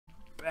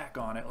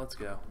back on it. Let's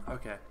go.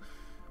 Okay.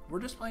 We're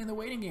just playing the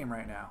waiting game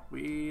right now.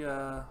 We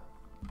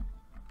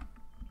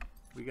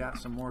got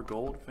some more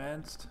gold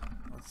fenced.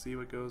 Let's see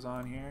what goes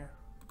on here.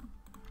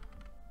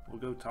 We'll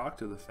go talk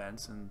to the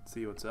fence and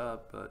see what's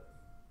up, but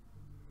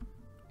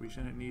we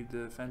shouldn't need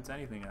to fence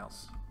anything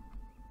else.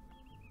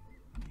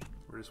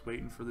 We're just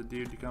waiting for the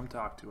dude to come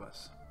talk to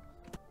us.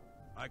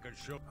 I can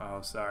show.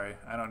 Oh, sorry.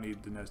 I don't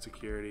need to know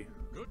security.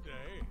 Good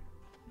day.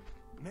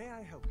 May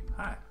I help you?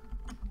 Hi.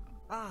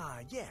 Ah,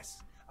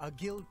 yes. A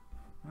guild.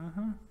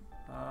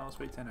 Let's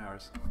wait 10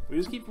 hours.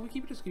 We keep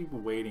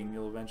waiting.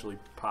 You'll eventually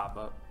pop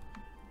up.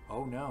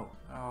 Oh no.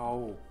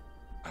 Oh.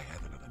 I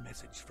have another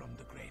message from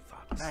the Grey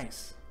Fox.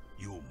 Nice.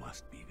 You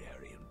must be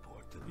very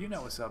important. You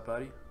know what's up,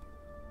 buddy.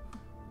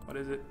 What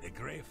is it? The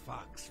Grey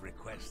Fox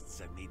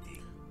requests a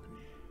meeting.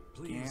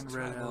 Please Gan Red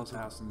travel Hell's to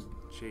house in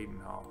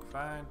Shaden Hall.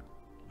 Fine.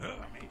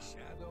 May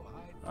shadow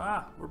hide.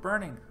 Ah, we're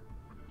burning.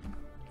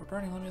 We're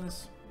burning. Let me in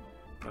this.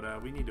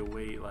 But we need to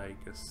wait like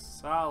a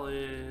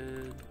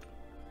solid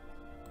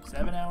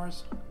 7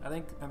 hours. I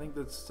think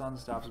the sun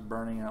stops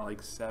burning at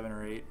like 7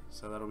 or 8,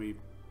 so that'll be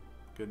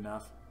good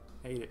enough.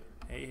 Hate it.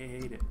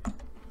 Hate it.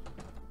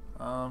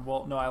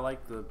 Well, no, I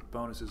like the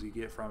bonuses you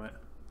get from it,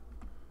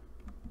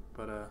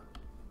 but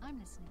I'm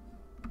listening.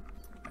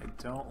 I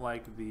don't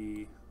like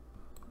the.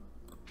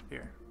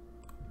 Here.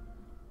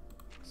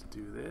 Let's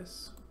do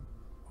this.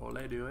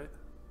 Ole, do it.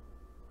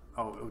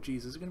 Oh,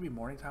 geez, is it gonna be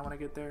morning time when I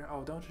get there?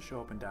 Oh, don't just show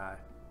up and die.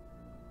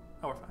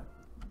 Oh, we're fine.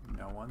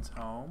 No one's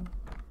home,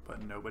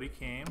 but nobody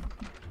came.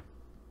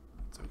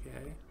 It's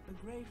okay. The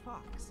Grey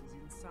Fox is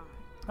inside.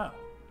 Oh,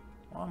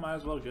 well, I might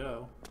as well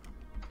go.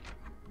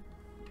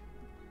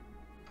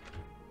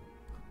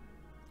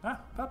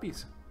 Ah,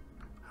 puppies.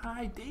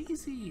 Hi,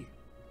 Daisy.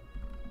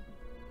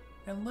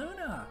 And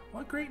Luna.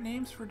 What great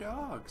names for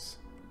dogs.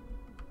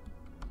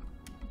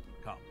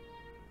 Come.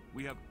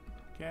 We have.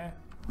 Okay.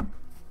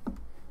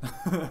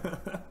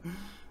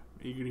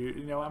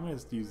 You know, I'm going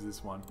to use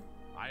this one.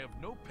 I have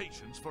no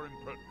patience for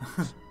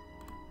impertinence.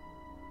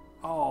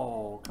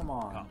 Oh, come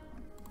on. Come.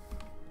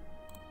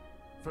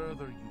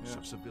 Further use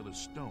of Sevilla's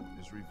stone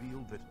has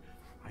revealed that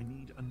I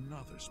need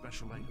another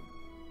special item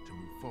to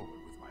move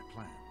forward with my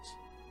plans.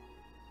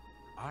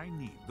 I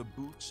need the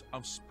boots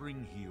of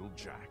Spring-Heeled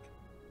Jack.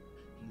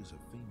 He is a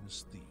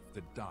famous thief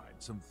that died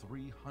some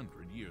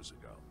 300 years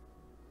ago.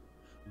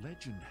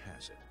 Legend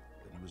has it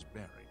that he was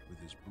buried with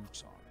his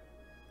boots on.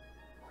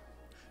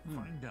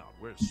 Find out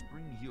where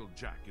Spring-Heeled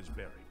Jack is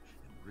buried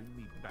and bring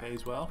me back.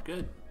 Pays well.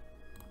 Good.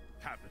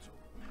 Capital.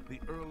 The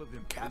Earl of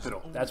Imp.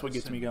 Capital. That's what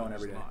gets me going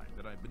every day.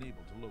 That I've been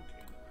able to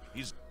locate.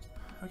 He's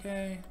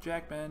Okay,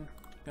 Jack Ben.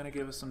 Gonna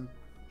give us some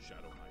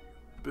Shadow Hider.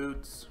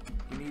 boots.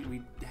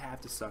 We have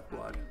to suck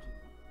blood.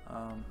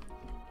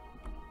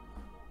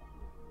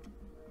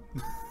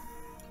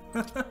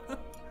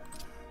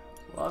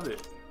 Love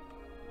it.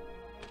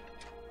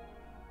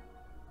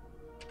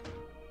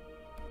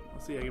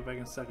 Let's see if I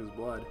can suck his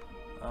blood.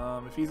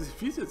 If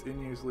he's just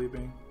in here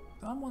sleeping,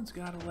 someone's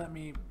got to let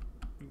me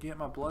get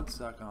my blood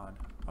suck on.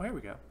 Oh, here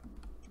we go.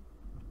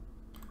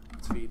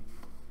 Let's feed.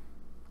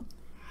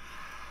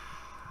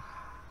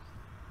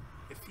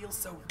 It feels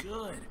so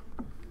good.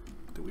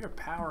 Dude, we are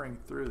powering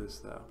through this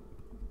though.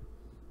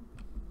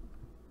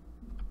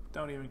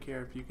 Don't even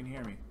care if you can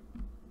hear me,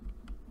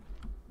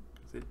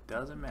 because it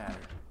doesn't matter.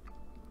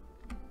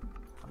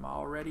 I'm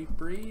already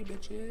free,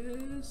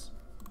 bitches.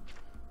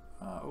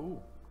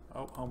 Oh,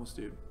 homeless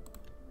dude.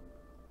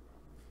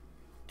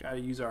 Gotta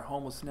use our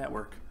homeless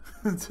network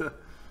to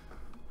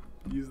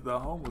use the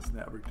homeless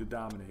network to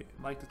dominate.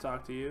 I'd like to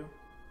talk to you.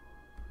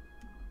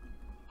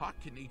 What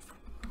can eat from?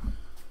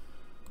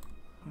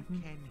 I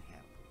can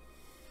help.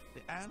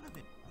 The Earl of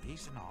Imp,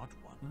 he's an odd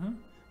one.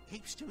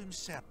 Keeps to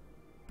himself.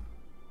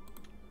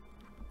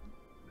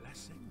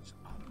 Blessings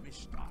of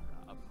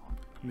Mistara upon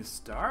him.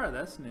 Mistara,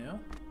 that's new.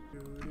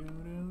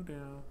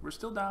 We're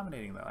still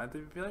dominating though. I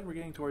feel like we're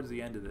getting towards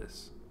the end of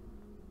this.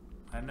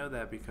 I know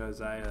that because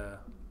I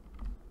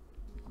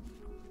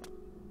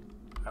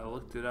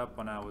looked it up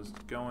when I was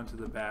going to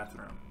the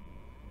bathroom,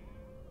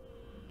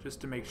 just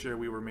to make sure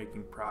we were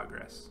making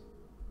progress.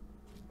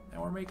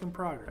 And we're making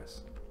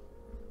progress.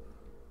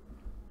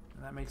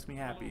 And that makes me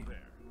happy.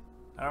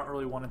 I don't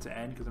really want it to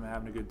end because I'm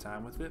having a good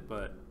time with it,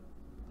 but,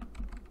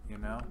 you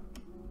know,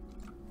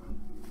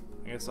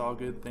 I guess all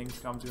good things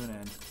come to an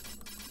end.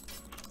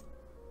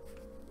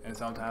 And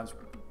sometimes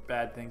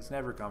bad things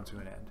never come to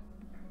an end.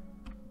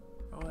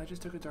 Oh, that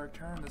just took a dark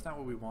turn. That's not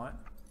what we want.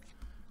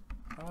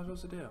 What am I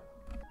supposed to do?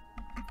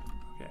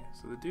 Okay,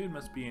 so the dude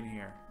must be in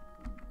here.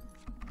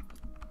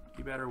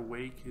 He better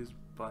wake his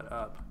butt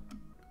up.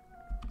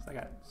 'Cause I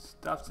got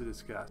stuff to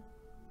discuss.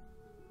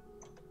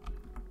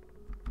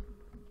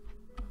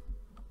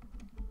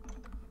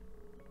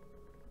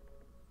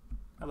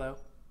 Hello.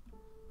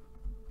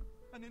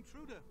 An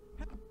intruder.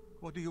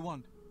 What do you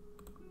want?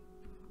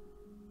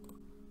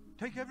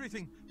 Take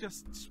everything.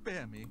 Just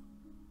spare me.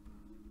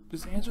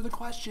 Just answer the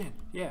question.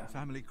 Yeah.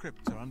 Family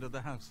crypts are under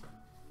the house.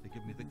 They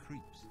give me the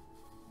creeps.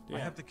 Yeah. I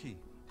have the key.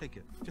 Take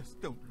it. Just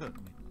don't hurt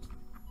me.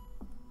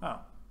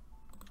 Oh.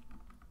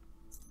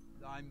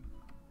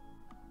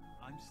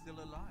 still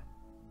alive.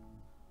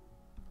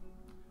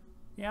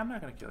 Yeah, I'm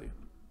not gonna kill you.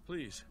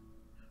 Please,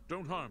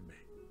 don't harm me.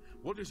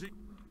 What is he?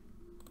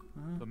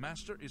 The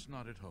master is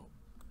not at home.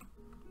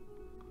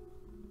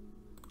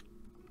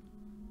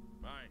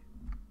 Bye.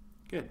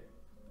 Good.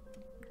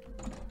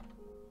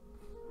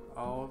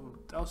 Oh,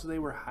 also they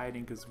were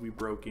hiding because we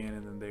broke in,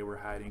 and then they were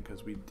hiding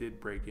because we did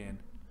break in.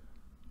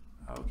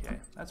 Okay,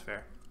 that's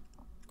fair.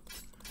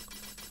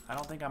 I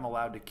don't think I'm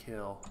allowed to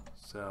kill,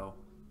 so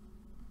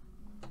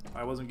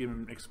I wasn't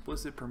given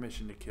explicit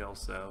permission to kill,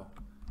 so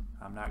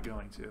I'm not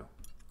going to.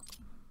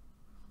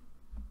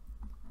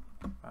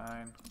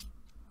 Fine.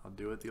 I'll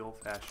do it the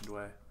old-fashioned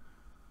way.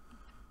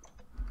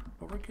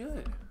 But we're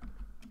good.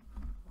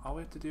 All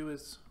we have to do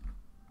is...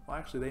 Well,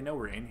 actually, they know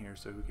we're in here,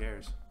 so who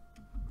cares?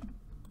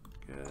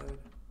 Good.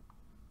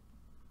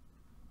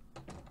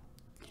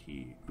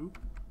 Key. Oop.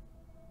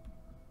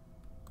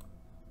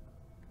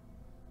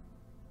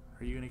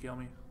 Are you gonna kill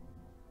me?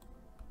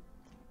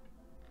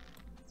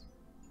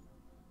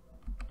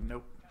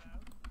 Nope.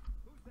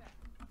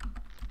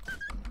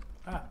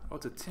 Ah, oh,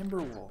 it's a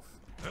timber wolf.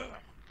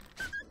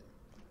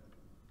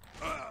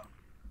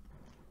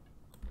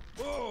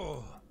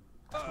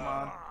 Come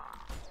on.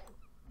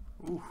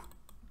 Ooh.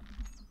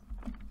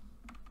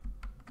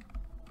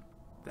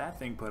 That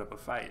thing put up a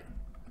fight.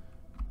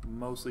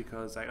 Mostly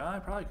because I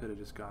probably could have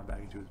just gone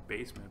back into his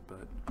basement,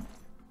 but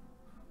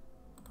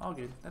all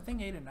good. That thing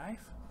ate a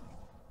knife?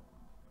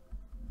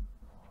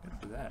 Good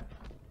for that.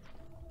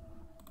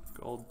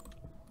 Gold.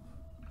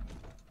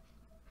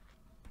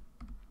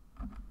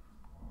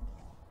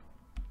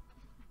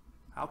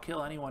 I'll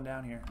kill anyone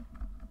down here.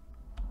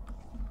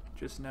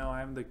 Just know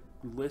I'm the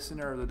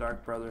listener of the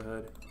Dark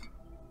Brotherhood,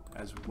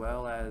 as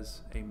well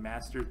as a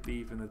master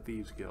thief in the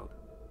Thieves Guild.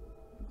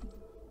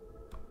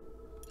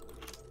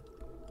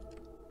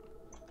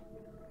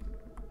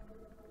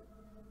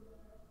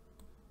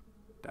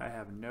 I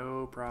have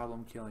no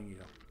problem killing you.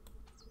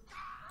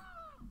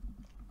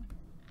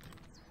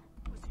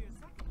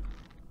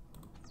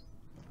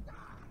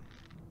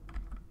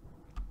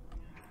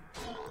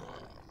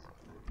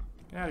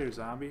 Get out of here,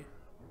 zombie.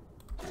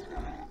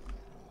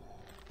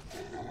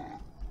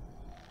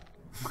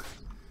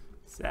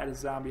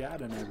 Saddest zombie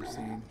I've ever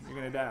seen. You're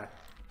gonna die.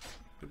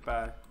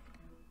 Goodbye.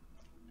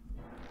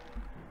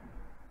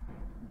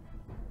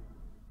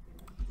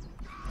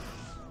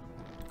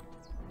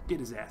 Get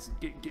his ass.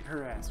 Get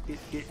her ass.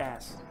 Get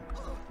ass.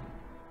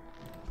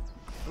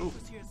 Oh.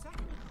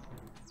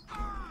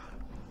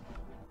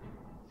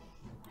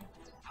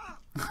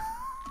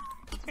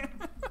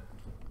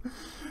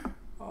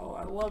 Oh,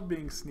 I love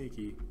being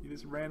sneaky. You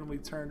just randomly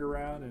turned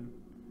around and...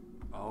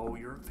 Oh,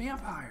 you're a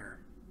vampire.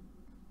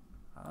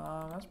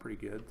 That's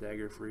pretty good.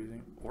 Dagger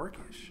freezing.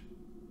 Orcish.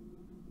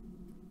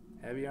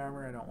 Heavy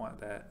armor? I don't want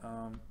that.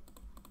 I'm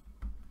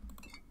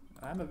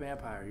a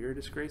vampire. You're a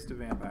disgrace to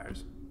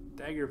vampires.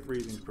 Dagger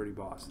freezing's pretty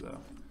boss, though.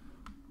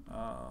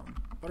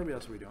 What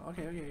else are we doing?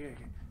 Okay.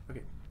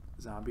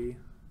 Zombie.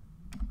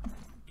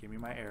 Give me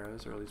my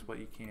arrows, or at least what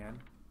you can.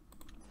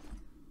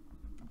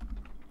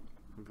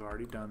 We've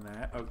already done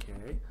that.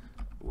 Okay.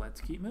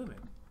 Let's keep moving.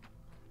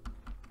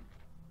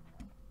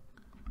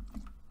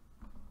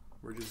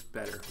 We're just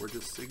better. We're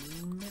just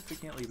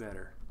significantly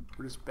better.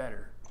 We're just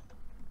better.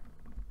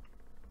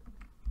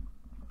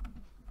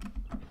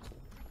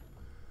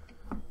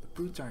 The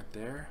boots aren't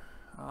there.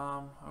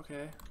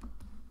 Okay.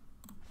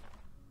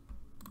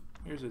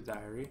 Here's a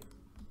diary.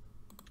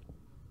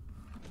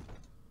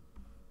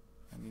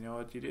 And you know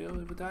what you do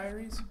with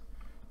diaries?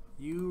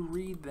 You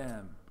read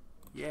them.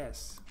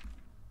 Yes.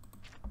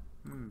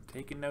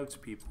 Taking notes,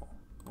 people.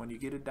 When you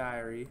get a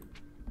diary,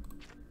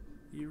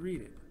 you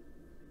read it.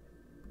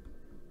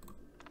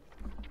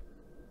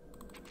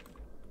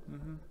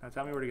 Now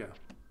tell me where to go.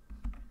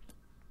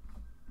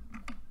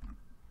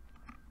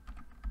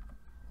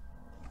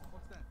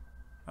 What's that?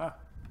 Ah.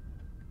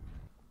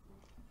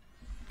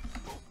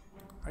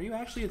 Are you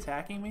actually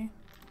attacking me?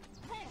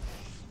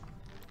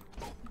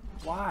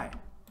 Why?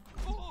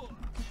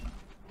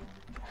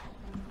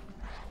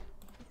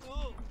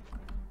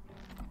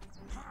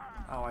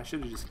 Oh, I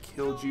should have just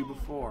killed you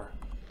before.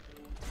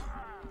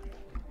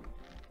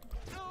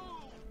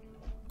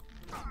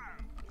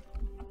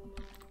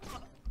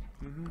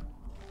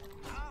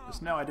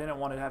 Just know I didn't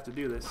want to have to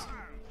do this.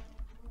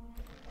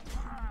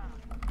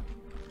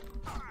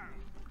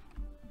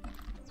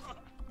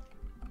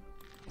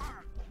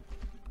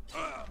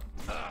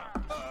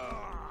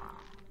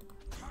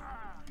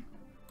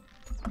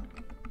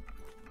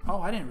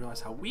 Oh, I didn't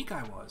realize how weak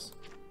I was.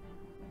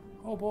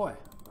 Oh boy.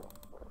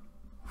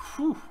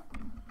 Whew.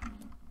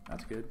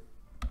 That's good.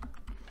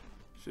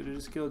 Should have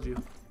just killed you.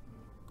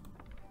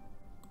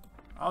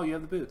 Oh, you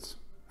have the boots.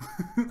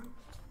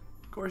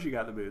 Of course you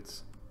got the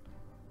boots.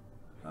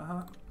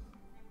 Well,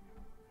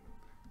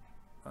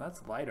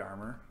 that's light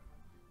armor.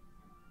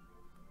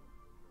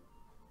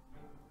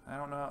 I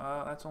don't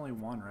know. That's only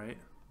one, right?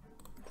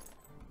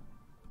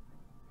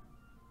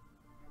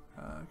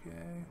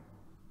 Okay.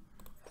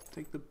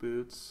 Take the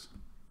boots.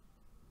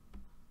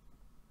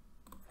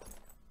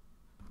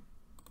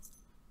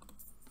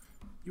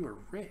 You are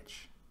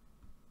rich.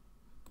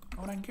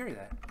 Oh, and I can carry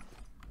that.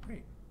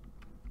 Great.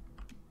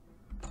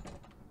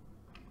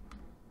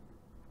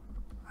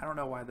 I don't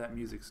know why that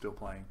music's still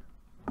playing.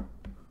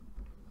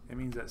 It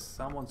means that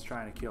someone's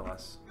trying to kill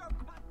us.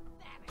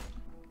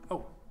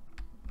 Oh,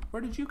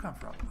 where did you come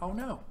from? Oh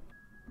no.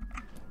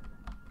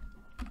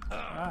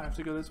 I have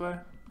to go this way?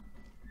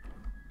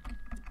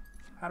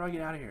 How do I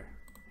get out of here?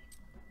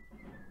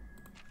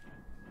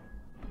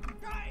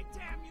 Die,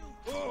 damn you!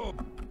 Oh!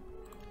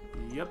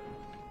 Yep.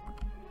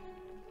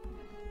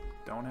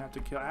 Don't have to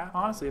kill.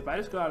 Honestly, if I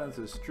just go out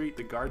into the street,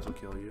 the guards will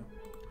kill you.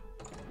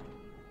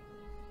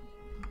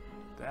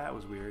 That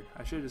was weird.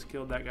 I should have just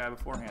killed that guy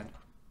beforehand.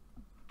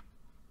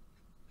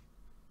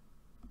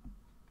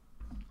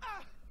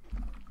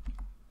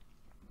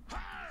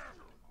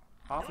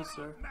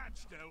 Officer.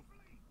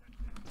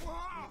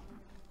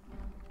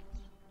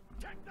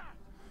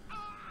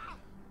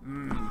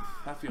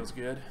 That feels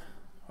good.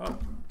 Oh.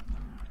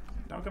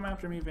 Don't come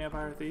after me,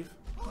 vampire thief.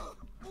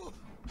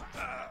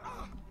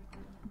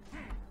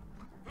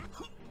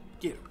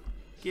 Get her.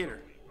 Get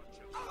her.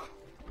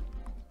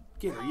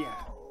 Get her, yeah.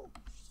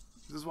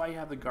 This is why you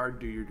have the guard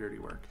do your dirty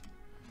work.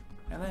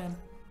 And then,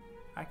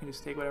 I can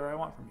just take whatever I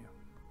want from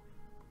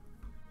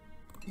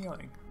you.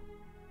 Healing.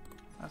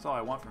 That's all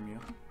I want from you.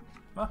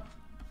 Huh?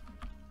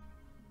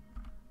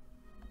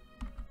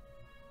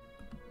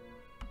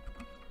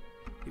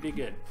 You did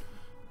good.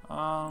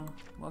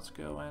 Let's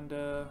go and,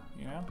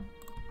 you know,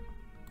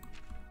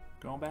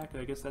 going back.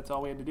 I guess that's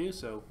all we had to do.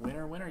 So,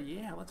 winner, winner,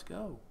 yeah, let's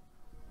go.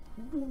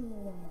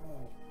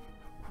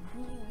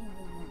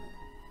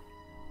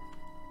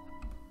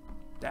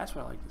 That's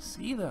what I like to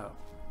see, though.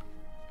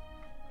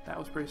 That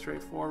was pretty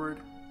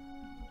straightforward.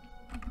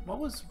 What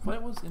was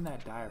in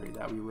that diary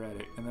that we read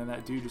it, and then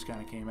that dude just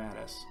kind of came at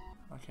us?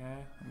 Okay,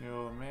 I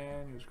knew a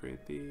man. He was a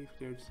great thief.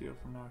 Dared to steal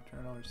from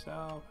Nocturnal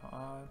herself. How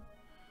odd.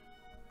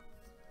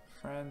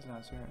 Friends,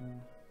 not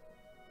certain.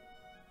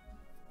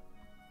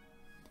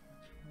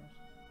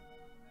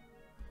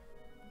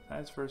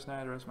 Tonight's first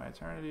night, the rest of my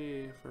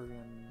eternity.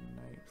 Fervent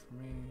night for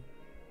me.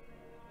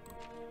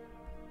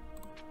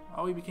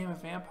 Oh, he became a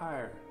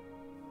vampire.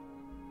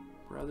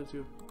 Brother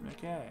to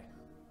okay.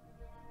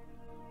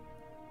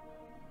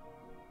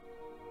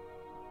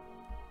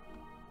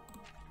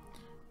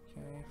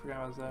 Okay,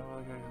 forgot about that. Well,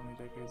 okay, how many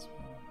decades?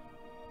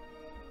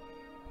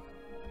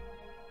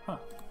 Huh.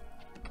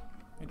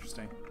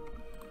 Interesting.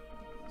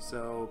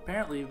 So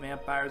apparently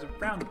vampires are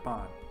frowned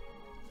upon.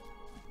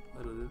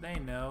 Little did they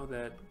know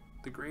that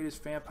the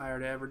greatest vampire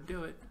to ever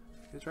do it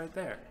is right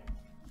there.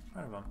 In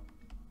front of them.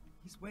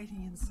 He's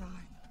waiting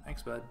inside.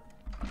 Thanks, bud.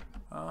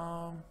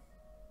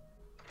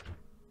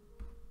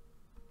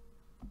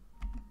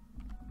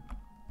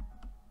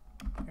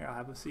 Here, I'll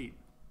have a seat.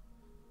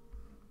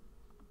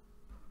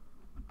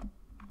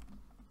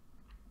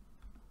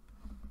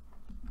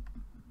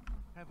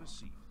 Have a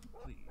seat,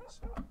 please.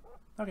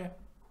 Okay.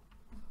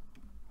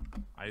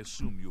 I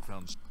assume you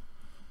found...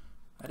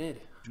 I did.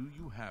 Do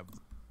you have...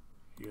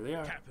 Here they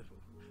are. Capital.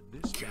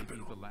 This may be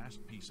the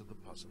last piece of the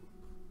puzzle.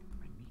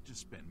 I need to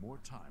spend more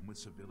time with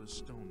Sevilla's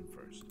stone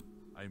first.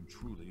 I am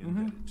truly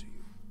indebted to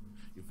you.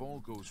 If all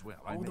goes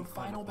well, I may the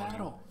call final upon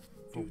battle.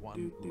 you for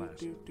one last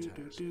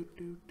task.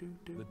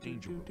 The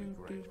danger will be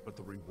great, but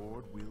the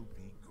reward will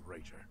be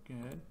greater.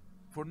 Good.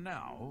 For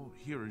now,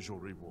 here is your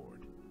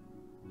reward.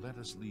 Let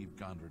us leave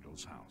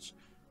Gondredal's house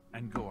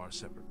and go our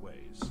separate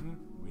ways.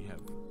 We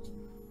have...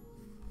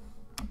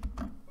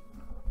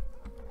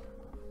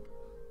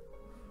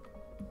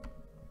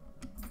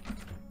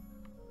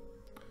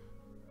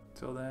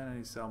 Till then, I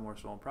need to sell more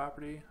stolen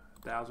property.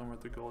 1,000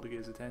 worth of gold to get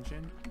his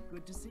attention.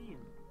 Good to see you.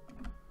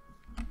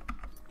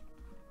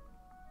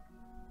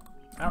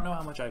 I don't know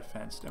how much I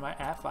fenced. Am I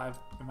at 5?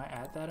 Am I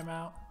at that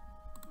amount?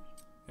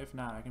 If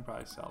not, I can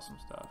probably sell some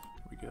stuff.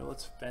 Here we go.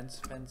 Let's fence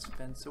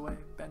away.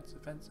 Fence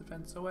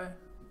away.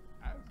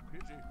 Have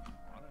pity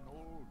on an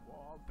old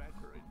war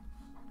veteran.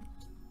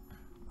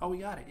 Oh, we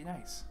got it.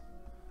 Nice.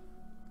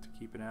 To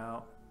keep it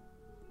out.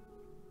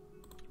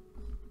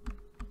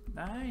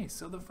 Nice.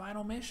 So the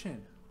final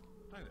mission.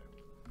 Hi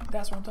there.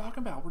 That's what I'm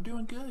talking about. We're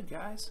doing good,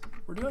 guys.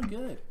 We're doing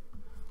good.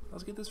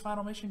 Let's get this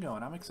final mission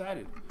going. I'm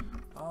excited.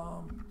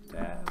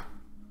 Dad,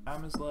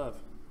 I'm his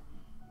love.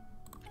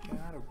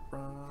 Gotta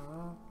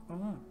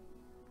run.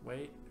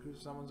 Wait,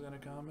 someone's gonna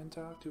come and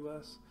talk to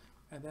us,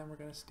 and then we're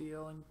gonna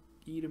steal and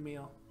eat a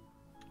meal.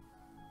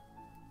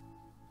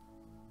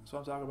 That's what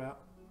I'm talking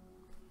about.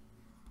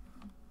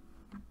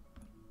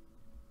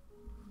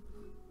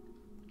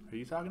 Are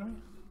you talking to me?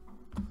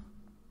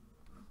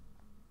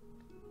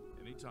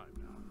 Anytime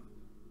now.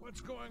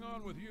 What's going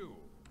on with you?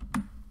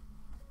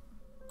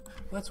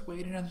 Let's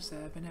wait another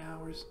 7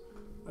 hours.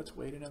 Let's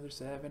wait another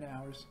 7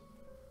 hours.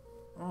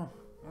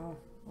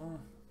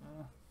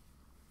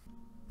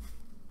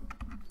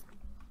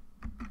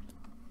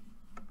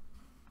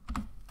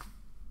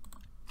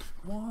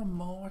 One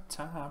more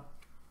time.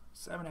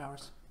 7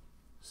 hours.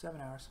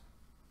 7 hours.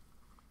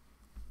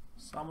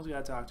 Someone's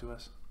gotta talk to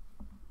us.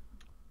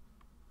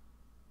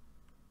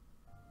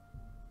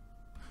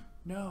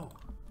 No.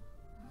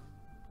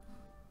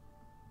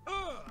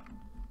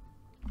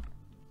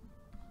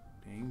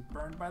 being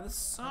burned by the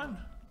sun.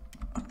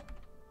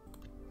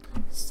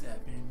 7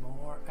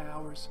 more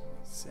hours.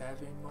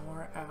 7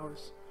 more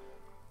hours.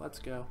 Let's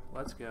go.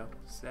 Let's go.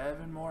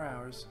 7 more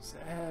hours.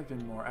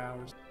 7 more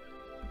hours.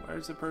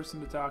 Where's the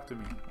person to talk to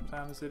me? What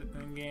time is it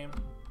in game?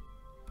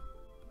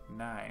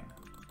 9.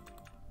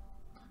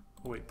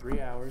 Oh, wait,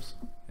 3 hours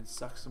and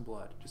suck some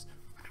blood. Just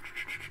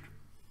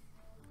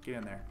get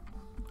in there.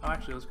 Oh,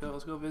 actually, let's go.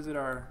 Let's go visit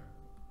our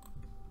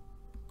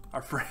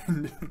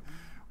friend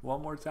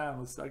one more time.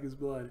 Let's suck his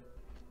blood.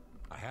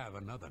 I have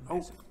another Oh,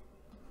 message.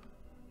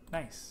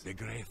 nice. The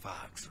Grey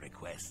Fox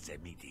requests a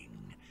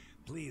meeting.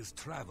 Please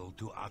travel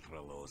to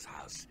Atralo's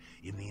house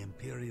in the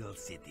Imperial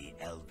City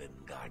Elven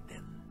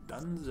Garden.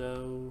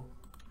 Dunzo.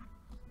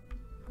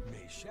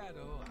 May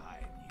Shadow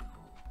hide you.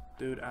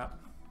 Dude,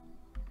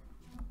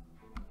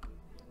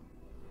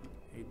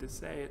 hate to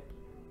say it.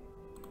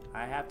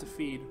 I have to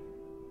feed.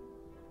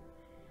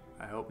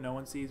 I hope no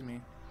one sees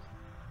me.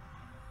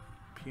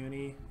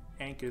 Puny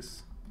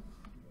Ankus.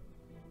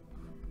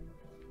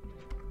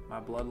 My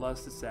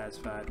bloodlust is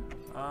satisfied.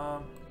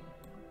 To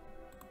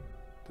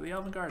the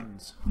Elven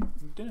Gardens.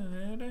 Good,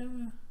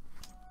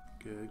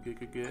 good,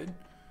 good, good.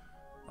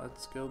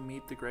 Let's go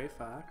meet the Grey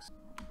Fox.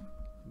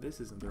 This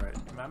isn't the right.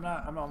 I'm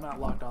not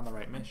locked on the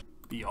right mission.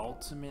 The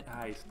ultimate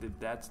heist. If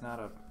that's not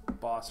a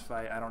boss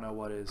fight, I don't know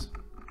what is.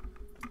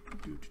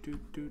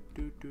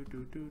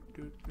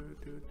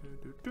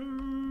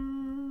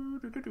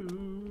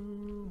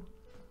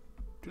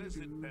 This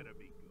had better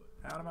be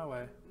good. Out of my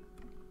way.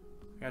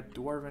 I got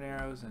dwarven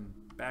arrows and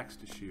backs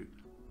to shoot.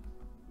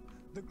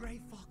 The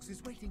Grey Fox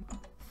is waiting.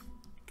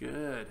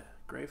 Good.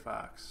 Grey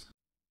Fox.